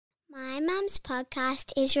My mum's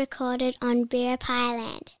podcast is recorded on Birrup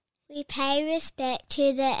Highland. We pay respect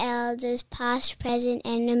to the elders past, present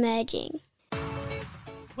and emerging.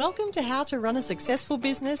 Welcome to How to Run a Successful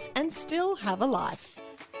Business and Still Have a Life.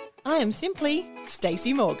 I am simply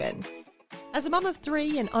Stacey Morgan. As a mum of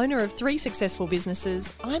three and owner of three successful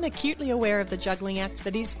businesses, I'm acutely aware of the juggling act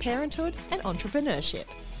that is parenthood and entrepreneurship.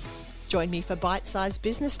 Join me for bite-sized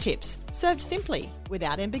business tips, served simply,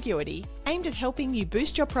 without ambiguity, aimed at helping you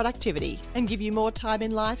boost your productivity and give you more time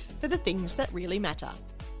in life for the things that really matter.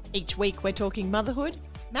 Each week we're talking motherhood,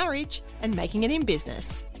 marriage, and making it in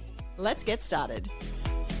business. Let's get started.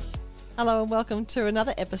 Hello and welcome to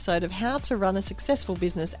another episode of How to Run a Successful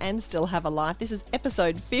Business and Still Have a Life. This is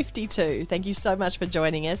episode 52. Thank you so much for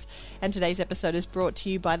joining us. And today's episode is brought to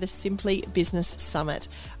you by the Simply Business Summit.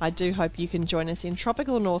 I do hope you can join us in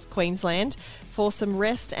tropical North Queensland for some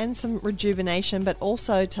rest and some rejuvenation, but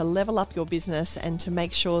also to level up your business and to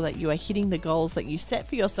make sure that you are hitting the goals that you set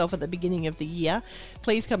for yourself at the beginning of the year.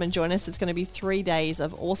 Please come and join us. It's going to be 3 days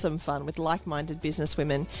of awesome fun with like-minded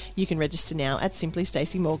businesswomen. You can register now at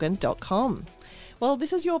simplystaceymorgan.com. Well,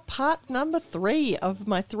 this is your part number 3 of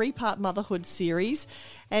my 3-part motherhood series.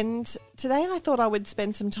 And today I thought I would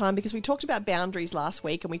spend some time because we talked about boundaries last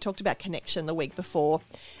week and we talked about connection the week before.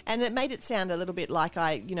 And it made it sound a little bit like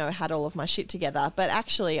I, had all of my shit together. But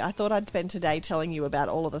actually, I thought I'd spend today telling you about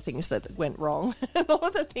all of the things that went wrong and all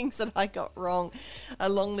of the things that I got wrong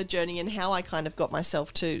along the journey and how I kind of got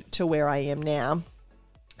myself to where I am now.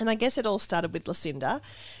 And I guess it all started with Lucinda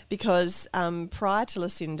because prior to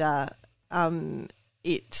Lucinda, Heath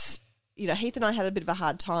and I had a bit of a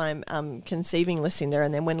hard time conceiving Lucinda,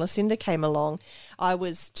 and then when Lucinda came along, I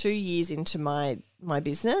was 2 years into my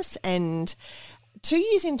business, and 2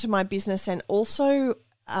 years into my business, and also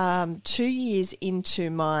 2 years into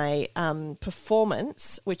my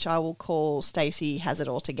performance, which I will call Stacey Has It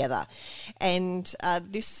All Together. And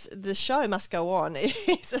the show must go on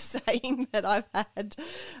is a saying that I've had,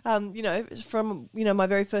 from my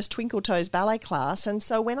very first Twinkle Toes ballet class. And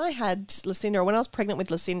so when I had Lucinda, or when I was pregnant with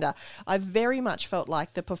Lucinda, I very much felt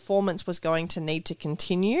like the performance was going to need to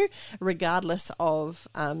continue regardless of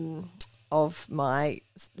my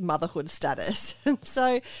motherhood status. And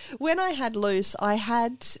so when I had Luce, I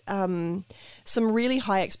had some really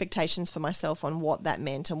high expectations for myself on what that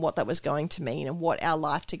meant and what that was going to mean and what our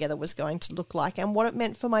life together was going to look like and what it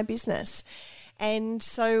meant for my business. And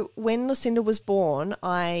so when Lucinda was born,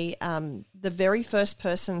 the very first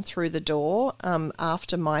person through the door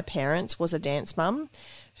after my parents was a dance mum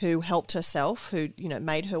who helped herself, who,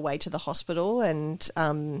 made her way to the hospital,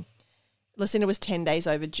 and Lucinda was 10 days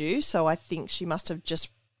overdue, so I think she must have just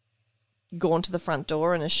gone to the front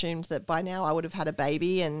door and assumed that by now I would have had a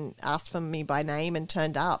baby and asked for me by name and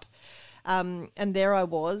turned up. And there I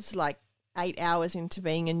was, like 8 hours into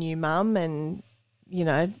being a new mum and,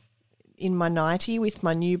 in my nightie with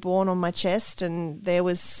my newborn on my chest, and there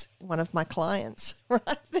was one of my clients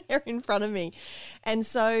right there in front of me. And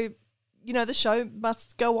so the show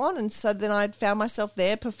must go on. And so then I'd found myself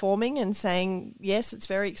there performing and saying, yes, it's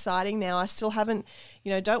very exciting now. I still haven't,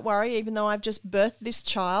 don't worry, even though I've just birthed this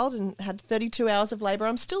child and had 32 hours of labour,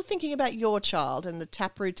 I'm still thinking about your child and the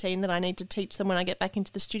tap routine that I need to teach them when I get back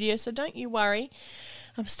into the studio. So don't you worry.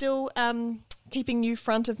 I'm still keeping you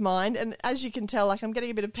front of mind. And as you can tell, I'm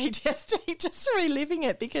getting a bit of PTSD just reliving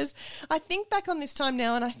it, because I think back on this time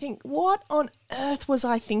now and I think, what on earth was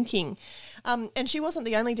I thinking? And she wasn't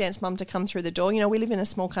the only dance mum to come through the door. We live in a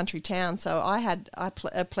small country town, so I had a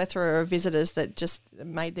plethora of visitors that just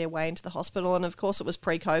made their way into the hospital. And of course it was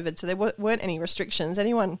pre-COVID, so there weren't any restrictions.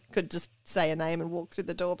 Anyone could just say a name and walk through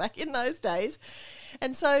the door back in those days.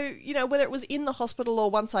 And so, whether it was in the hospital or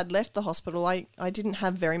once I'd left the hospital, I didn't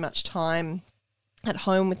have very much time at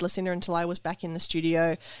home with Lucinda until I was back in the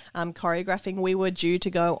studio choreographing. We were due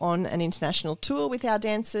to go on an international tour with our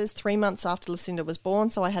dancers 3 months after Lucinda was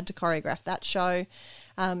born, so I had to choreograph that show.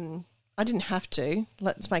 I didn't have to,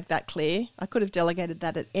 let's make that clear. I could have delegated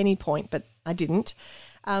that at any point, but I didn't.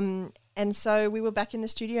 And so we were back in the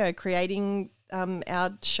studio creating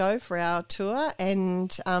our show for our tour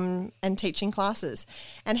and teaching classes.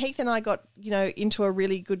 And Heath and I got, into a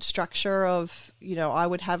really good structure of, I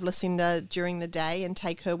would have Lucinda during the day and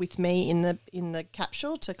take her with me in the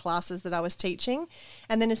capsule to classes that I was teaching.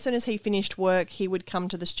 And then as soon as he finished work, he would come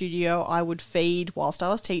to the studio. I would feed whilst I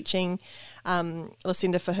was teaching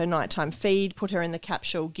Lucinda for her nighttime feed, put her in the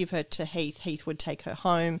capsule, give her to Heath. Heath would take her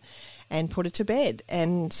home and put her to bed.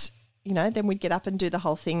 And then we'd get up and do the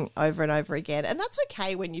whole thing over and over again. And that's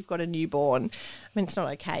okay when you've got a newborn. I mean, it's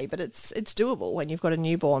not okay, but it's doable when you've got a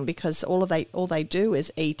newborn, because all they do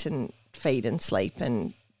is eat and feed and sleep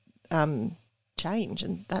and change,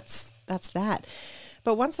 and that's that.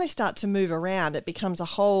 But once they start to move around, it becomes a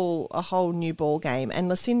whole new ball game. And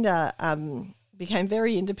Lucinda became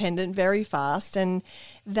very independent, very fast, and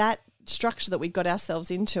that structure that we got ourselves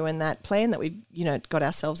into and that plan that we got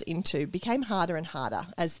ourselves into became harder and harder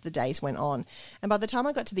as the days went on. And by the time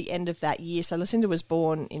I got to the end of that year, so Lucinda was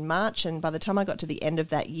born in March, and by the time I got to the end of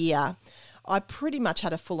that year, I pretty much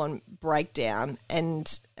had a full-on breakdown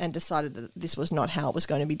and decided that this was not how it was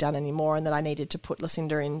going to be done anymore, and that I needed to put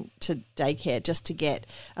Lucinda into daycare just to get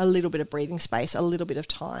a little bit of breathing space, a little bit of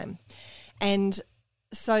time. And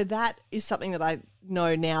so that is something that I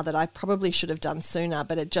know now that I probably should have done sooner,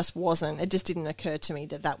 but it just wasn't. It just didn't occur to me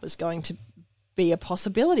that that was going to be a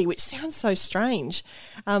possibility, which sounds so strange.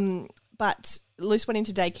 But Luce went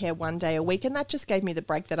into daycare 1 day a week, and that just gave me the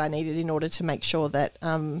break that I needed in order to make sure that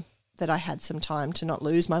that I had some time to not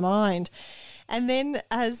lose my mind. And then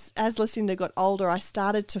as Lucinda got older, I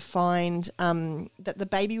started to find that the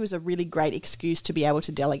baby was a really great excuse to be able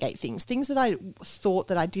to delegate things that I thought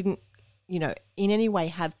that I didn't, in any way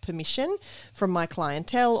have permission from my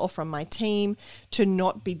clientele or from my team to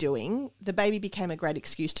not be doing. The baby became a great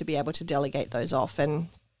excuse to be able to delegate those off. And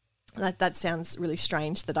that sounds really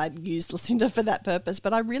strange that I'd used Lucinda for that purpose,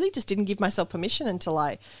 but I really just didn't give myself permission until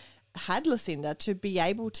I had Lucinda to be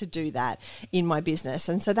able to do that in my business.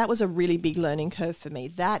 And so that was a really big learning curve for me.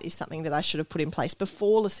 That is something that I should have put in place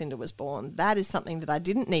before Lucinda was born. That is something that I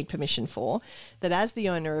didn't need permission for, that as the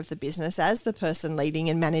owner of the business, as the person leading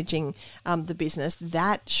and managing the business,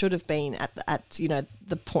 that should have been at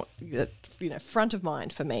the point, front of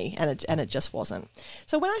mind for me, and it just wasn't.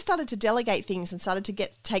 So when I started to delegate things and started to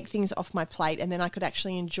take things off my plate, and then I could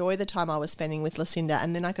actually enjoy the time I was spending with Lucinda,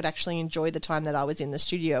 and then I could actually enjoy the time that I was in the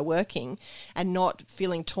studio working and not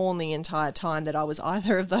feeling torn the entire time that I was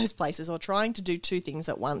either of those places or trying to do two things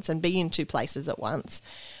at once and be in two places at once,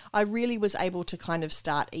 I really was able to kind of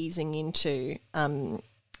start easing into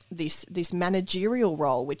this managerial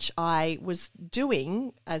role, which I was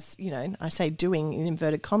doing, as I say doing in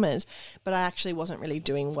inverted commas, but I actually wasn't really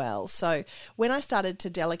doing well. So when I started to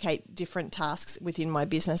delegate different tasks within my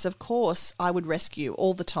business, of course, I would rescue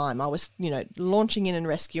all the time. I was, launching in and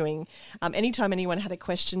rescuing. Anytime anyone had a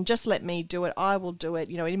question, just let me do it. I will do it.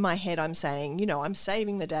 In my head, I'm saying, I'm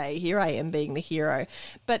saving the day. Here I am being the hero.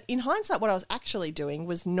 But in hindsight, what I was actually doing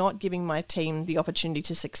was not giving my team the opportunity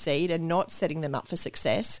to succeed and not setting them up for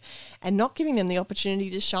success, and not giving them the opportunity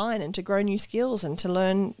to shine and to grow new skills and to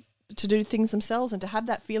learn to do things themselves and to have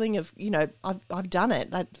that feeling of, I've done it,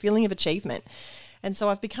 that feeling of achievement. And so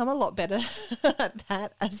I've become a lot better at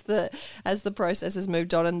that as the process has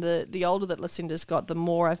moved on, and the older that Lucinda's got, the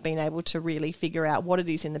more I've been able to really figure out what it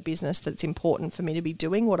is in the business that's important for me to be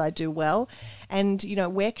doing, what I do well, and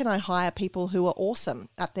where can I hire people who are awesome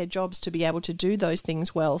at their jobs to be able to do those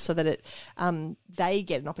things well, so that they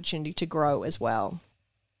get an opportunity to grow as well.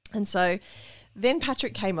 And so then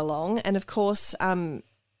Patrick came along, and of course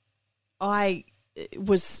I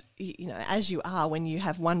was, as you are when you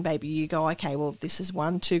have one baby, you go, okay, well, this is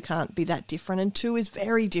one, two can't be that different, and two is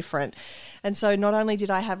very different. And so not only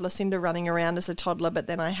did I have Lucinda running around as a toddler, but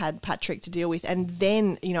then I had Patrick to deal with. And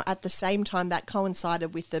then, at the same time, that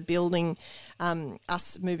coincided with the building,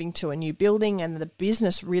 us moving to a new building and the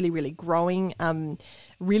business really, really growing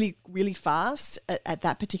really, really fast at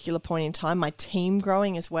that particular point in time, my team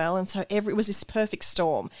growing as well. And so it was this perfect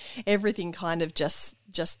storm. Everything kind of just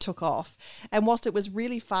took off. And whilst it was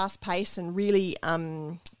really fast-paced and really,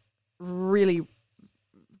 really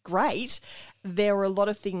great, there were a lot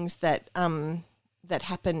of things that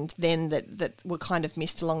happened then that were kind of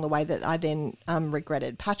missed along the way that I then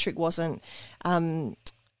regretted. Patrick wasn't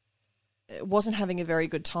having a very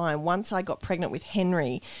good time. Once I got pregnant with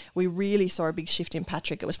Henry, we really saw a big shift in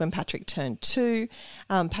Patrick. It was when Patrick turned 2.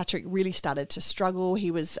 Patrick really started to struggle. He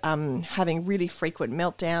was having really frequent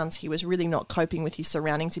meltdowns. He was really not coping with his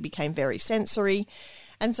surroundings. He became very sensory.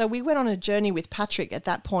 And so we went on a journey with Patrick at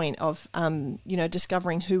that point of,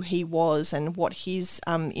 discovering who he was and what his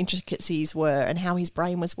intricacies were and how his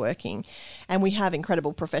brain was working. And we have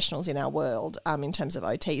incredible professionals in our world in terms of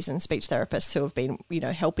OTs and speech therapists who have been,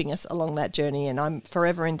 helping us along that journey. And I'm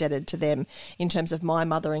forever indebted to them in terms of my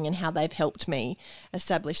mothering and how they've helped me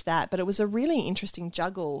establish that. But it was a really interesting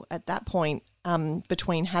juggle at that point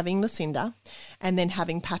between having Lucinda and then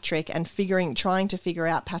having Patrick, and trying to figure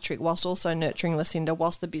out Patrick whilst also nurturing Lucinda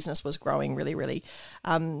whilst the business was growing really, really,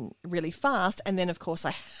 really fast. And then, of course,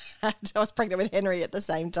 I was pregnant with Henry at the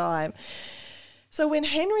same time. So when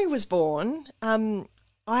Henry was born,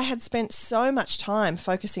 I had spent so much time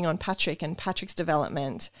focusing on Patrick and Patrick's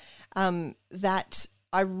development that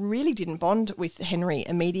I really didn't bond with Henry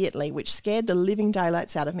immediately, which scared the living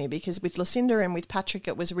daylights out of me, because with Lucinda and with Patrick,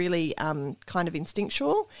 it was really kind of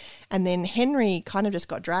instinctual. And then Henry kind of just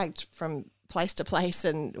got dragged from place to place,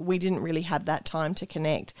 and we didn't really have that time to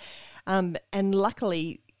connect. And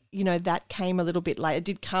luckily, that came a little bit later. It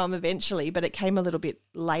did come eventually, but it came a little bit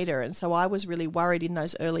later. And so I was really worried in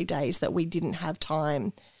those early days that we didn't have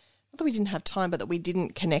time. Not that we didn't have time, but that we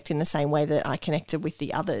didn't connect in the same way that I connected with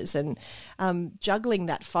the others. And juggling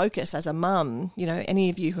that focus as a mum, any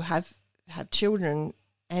of you who have children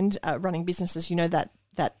and running businesses,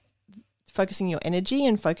 that focusing your energy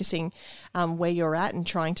and focusing where you're at and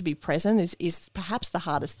trying to be present is perhaps the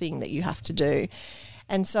hardest thing that you have to do.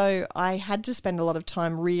 And so I had to spend a lot of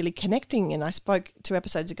time really connecting. And I spoke 2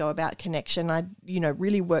 episodes ago about connection. I,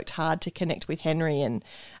 really worked hard to connect with Henry, and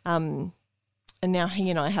now he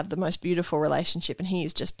and I have the most beautiful relationship, and he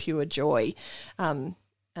is just pure joy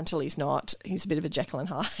until he's not. He's a bit of a Jekyll and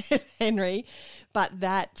Hyde, Henry. But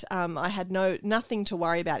that I had nothing to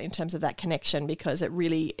worry about in terms of that connection, because it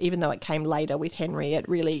really, even though it came later with Henry, it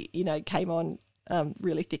really, came on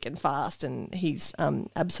really thick and fast, and he's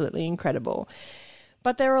absolutely incredible.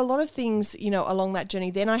 But there are a lot of things, along that journey.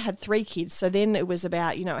 Then I had 3 kids. So then it was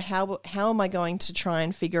about, how am I going to try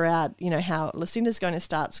and figure out, how Lucinda's going to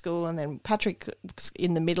start school, and then Patrick's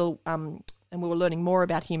in the middle, and we were learning more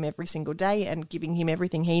about him every single day and giving him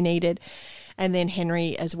everything he needed. And then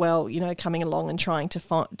Henry as well, coming along and trying to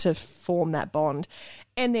form that bond,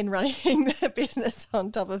 and then running the business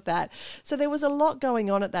on top of that. So there was a lot going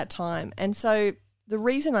on at that time. And so the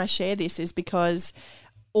reason I share this is because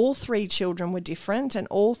all 3 children were different, and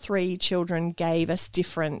all 3 children gave us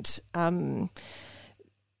different,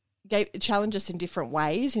 challenged us in different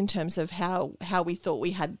ways in terms of how we thought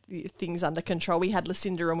we had things under control. We had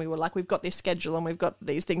Lucinda, and we were like, we've got this schedule and we've got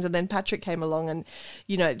these things. And then Patrick came along, and,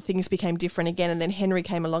 things became different again. And then Henry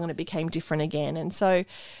came along, and it became different again. And so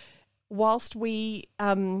whilst we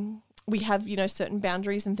have, certain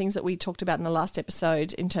boundaries and things that we talked about in the last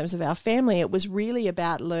episode in terms of our family, it was really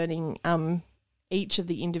about learning each of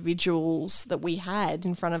the individuals that we had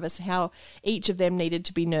in front of us, how each of them needed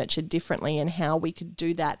to be nurtured differently, and how we could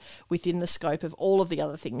do that within the scope of all of the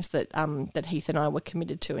other things that that Heath and I were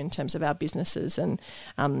committed to in terms of our businesses and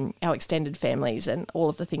our extended families, and all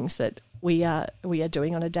of the things that we are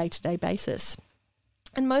doing on a day-to-day basis.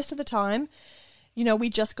 And most of the time, we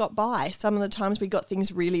just got by. Some of the times we got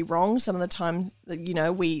things really wrong. Some of the time,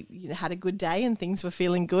 we had a good day and things were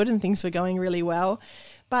feeling good and things were going really well.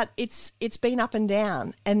 But it's been up and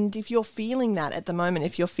down. And if you're feeling that at the moment,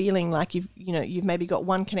 if you're feeling like you've maybe got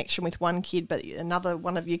one connection with one kid, but another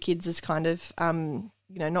one of your kids is kind of,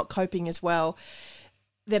 not coping as well,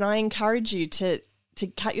 then I encourage you to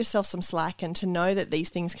cut yourself some slack, and to know that these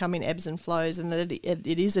things come in ebbs and flows, and that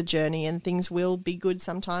it is a journey, and things will be good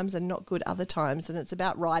sometimes and not good other times. And it's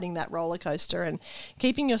about riding that roller coaster and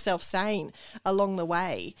keeping yourself sane along the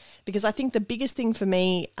way. Because I think the biggest thing for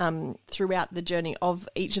me throughout the journey of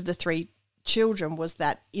each of the 3 children was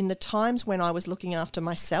that in the times when I was looking after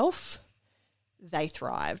myself, they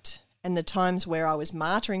thrived. And the times where I was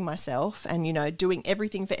martyring myself and, doing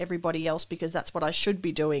everything for everybody else because that's what I should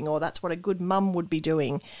be doing, or that's what a good mum would be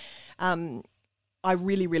doing, I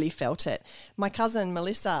really, really felt it. My cousin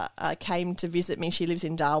Melissa came to visit me. She lives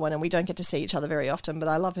in Darwin, and we don't get to see each other very often, but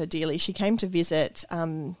I love her dearly. She came to visit,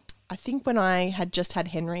 I think when I had just had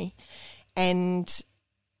Henry, and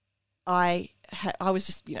I was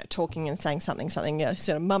just, talking and saying something,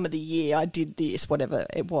 sort of mum of the year, I did this, whatever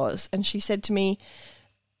it was. And she said to me,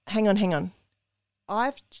 hang on.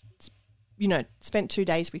 I've, spent 2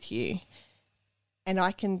 days with you, and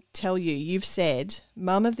I can tell you, you've said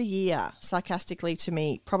mum of the year sarcastically to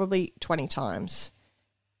me probably 20 times,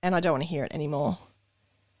 and I don't want to hear it anymore.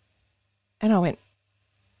 And I went,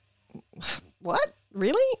 what?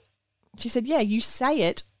 Really? She said, yeah, you say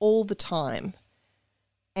it all the time,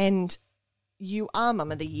 and you are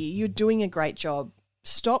mum of the year. You're doing a great job.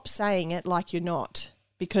 Stop saying it like you're not,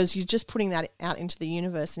 because you're just putting that out into the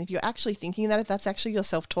universe. And if you're actually thinking that, if that's actually your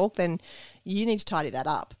self-talk, then you need to tidy that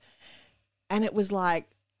up. And it was like,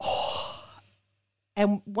 oh.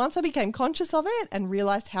 And once I became conscious of it and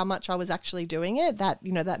realised how much I was actually doing it, that,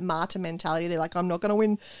 that martyr mentality, they're like, I'm not going to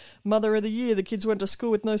win Mother of the Year. The kids went to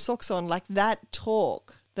school with no socks on. Like, that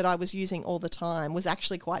talk that I was using all the time was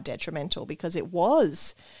actually quite detrimental, because it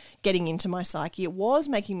was getting into my psyche. It was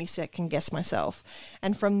making me second guess myself.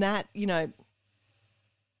 And from that,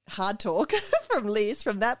 hard talk from Liz,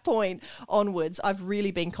 from that point onwards, I've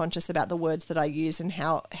really been conscious about the words that I use and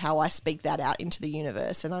how I speak that out into the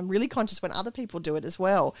universe. And I'm really conscious when other people do it as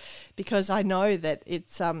well, because I know that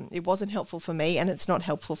it wasn't helpful for me and it's not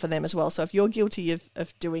helpful for them as well. So if you're guilty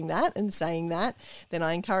of doing that and saying that, then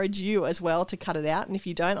I encourage you as well to cut it out. And if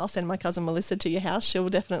you don't, I'll send my cousin Melissa to your house. She'll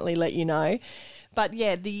definitely let you know. But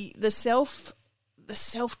yeah, the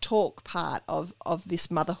self-talk part of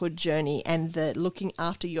this motherhood journey and the looking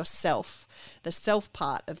after yourself, the self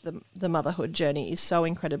part of the motherhood journey is so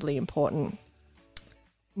incredibly important.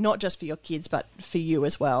 Not just for your kids, but for you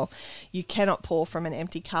as well. You cannot pour from an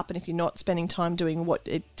empty cup. And if you're not spending time doing what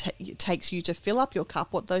it takes you to fill up your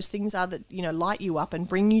cup, what those things are that, light you up and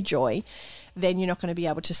bring you joy, then you're not going to be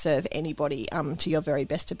able to serve anybody to your very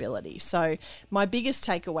best ability. So my biggest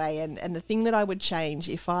takeaway and the thing that I would change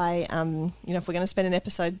if I, if we're going to spend an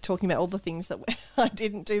episode talking about all the things that I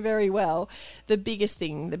didn't do very well, the biggest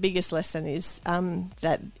lesson is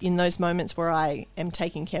that in those moments where I am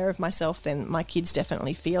taking care of myself, then my kids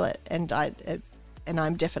definitely feel it, and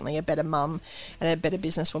I'm definitely a better mum and a better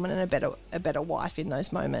businesswoman and a better wife in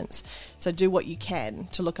those moments. So do what you can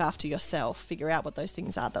to look after yourself, figure out what those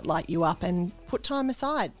things are that light you up, and put time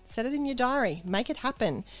aside, set it in your diary, make it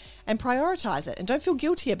happen and prioritize it. And don't feel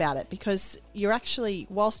guilty about it, because you're actually,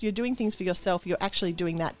 whilst you're doing things for yourself, you're actually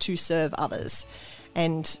doing that to serve others.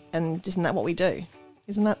 And isn't that what we do?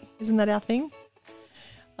 Isn't that our thing?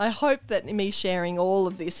 I hope that me sharing all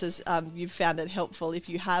of this is you've found it helpful. If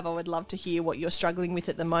you have, I would love to hear what you're struggling with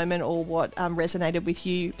at the moment or what resonated with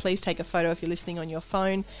you. Please take a photo if you're listening on your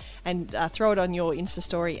phone and throw it on your Insta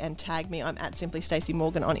story and tag me. I'm at Simply Stacey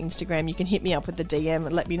Morgan on Instagram. You can hit me up with the DM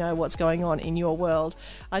and let me know what's going on in your world.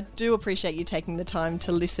 I do appreciate you taking the time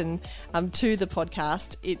to listen to the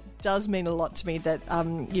podcast. It does mean a lot to me that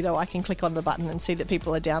I can click on the button and see that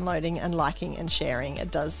people are downloading and liking and sharing. It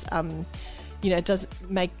does. It does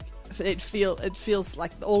make it feels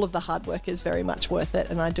like all of the hard work is very much worth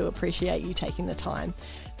it, and I do appreciate you taking the time.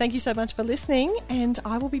 Thank you so much for listening, and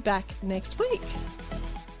I will be back next week.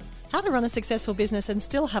 How to Run a Successful Business and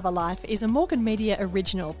Still Have a Life is a Morgan Media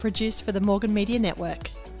original produced for the Morgan Media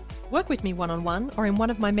Network. Work with me one-on-one or in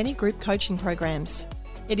one of my many group coaching programs.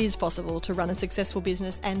 It is possible to run a successful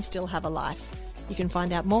business and still have a life. You can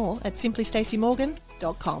find out more at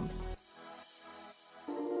simplystaceymorgan.com.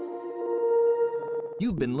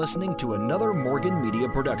 You've been listening to another Morgan Media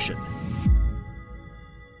production.